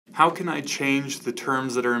How can I change the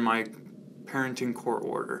terms that are in my parenting court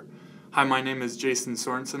order? Hi, my name is Jason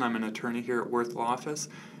Sorensen. I'm an attorney here at Worth Law Office,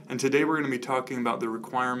 and today we're going to be talking about the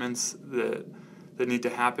requirements that need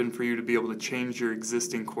to happen for you to be able to change your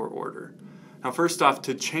existing court order. Now, first off,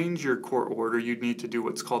 to change your court order, you'd need to do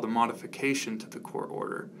what's called a modification to the court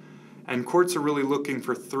order. And courts are really looking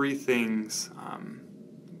for three things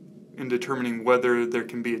in determining whether there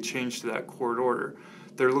can be a change to that court order.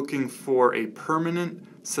 They're looking for a permanent,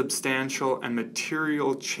 substantial, and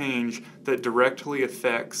material change that directly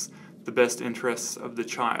affects the best interests of the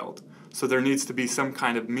child. So there needs to be some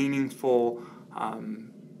kind of meaningful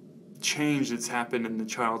change that's happened in the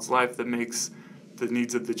child's life that makes the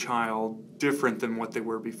needs of the child different than what they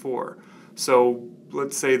were before. So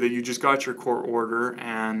let's say that you just got your court order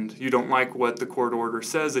and you don't like what the court order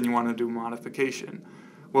says and you want to do a modification.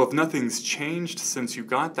 Well, if nothing's changed since you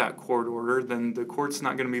got that court order, then the court's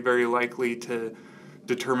not going to be very likely to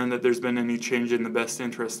determine that there's been any change in the best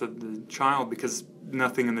interest of the child because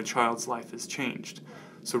nothing in the child's life has changed.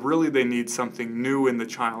 So really they need something new in the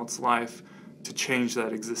child's life to change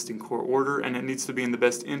that existing court order, and it needs to be in the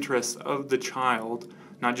best interest of the child,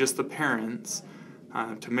 not just the parents,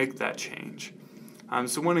 to make that change.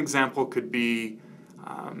 So one example could be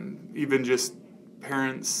even just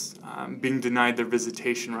parents being denied their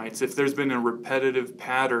visitation rights. If there's been a repetitive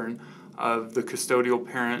pattern of the custodial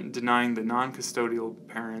parent denying the non-custodial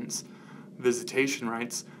parents visitation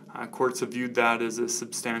rights, courts have viewed that as a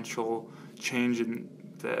substantial change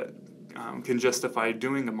that can justify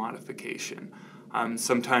doing a modification.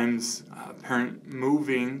 Sometimes parent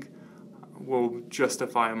moving will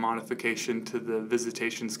justify a modification to the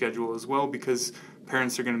visitation schedule as well, because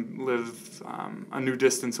parents are going to live a new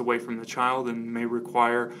distance away from the child and may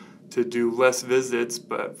require to do less visits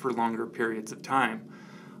but for longer periods of time.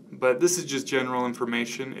 But this is just general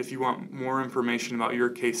information. If you want more information about your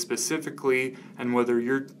case specifically and whether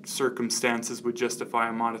your circumstances would justify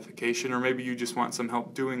a modification, or maybe you just want some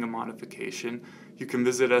help doing a modification, you can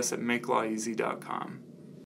visit us at makelawEasy.com.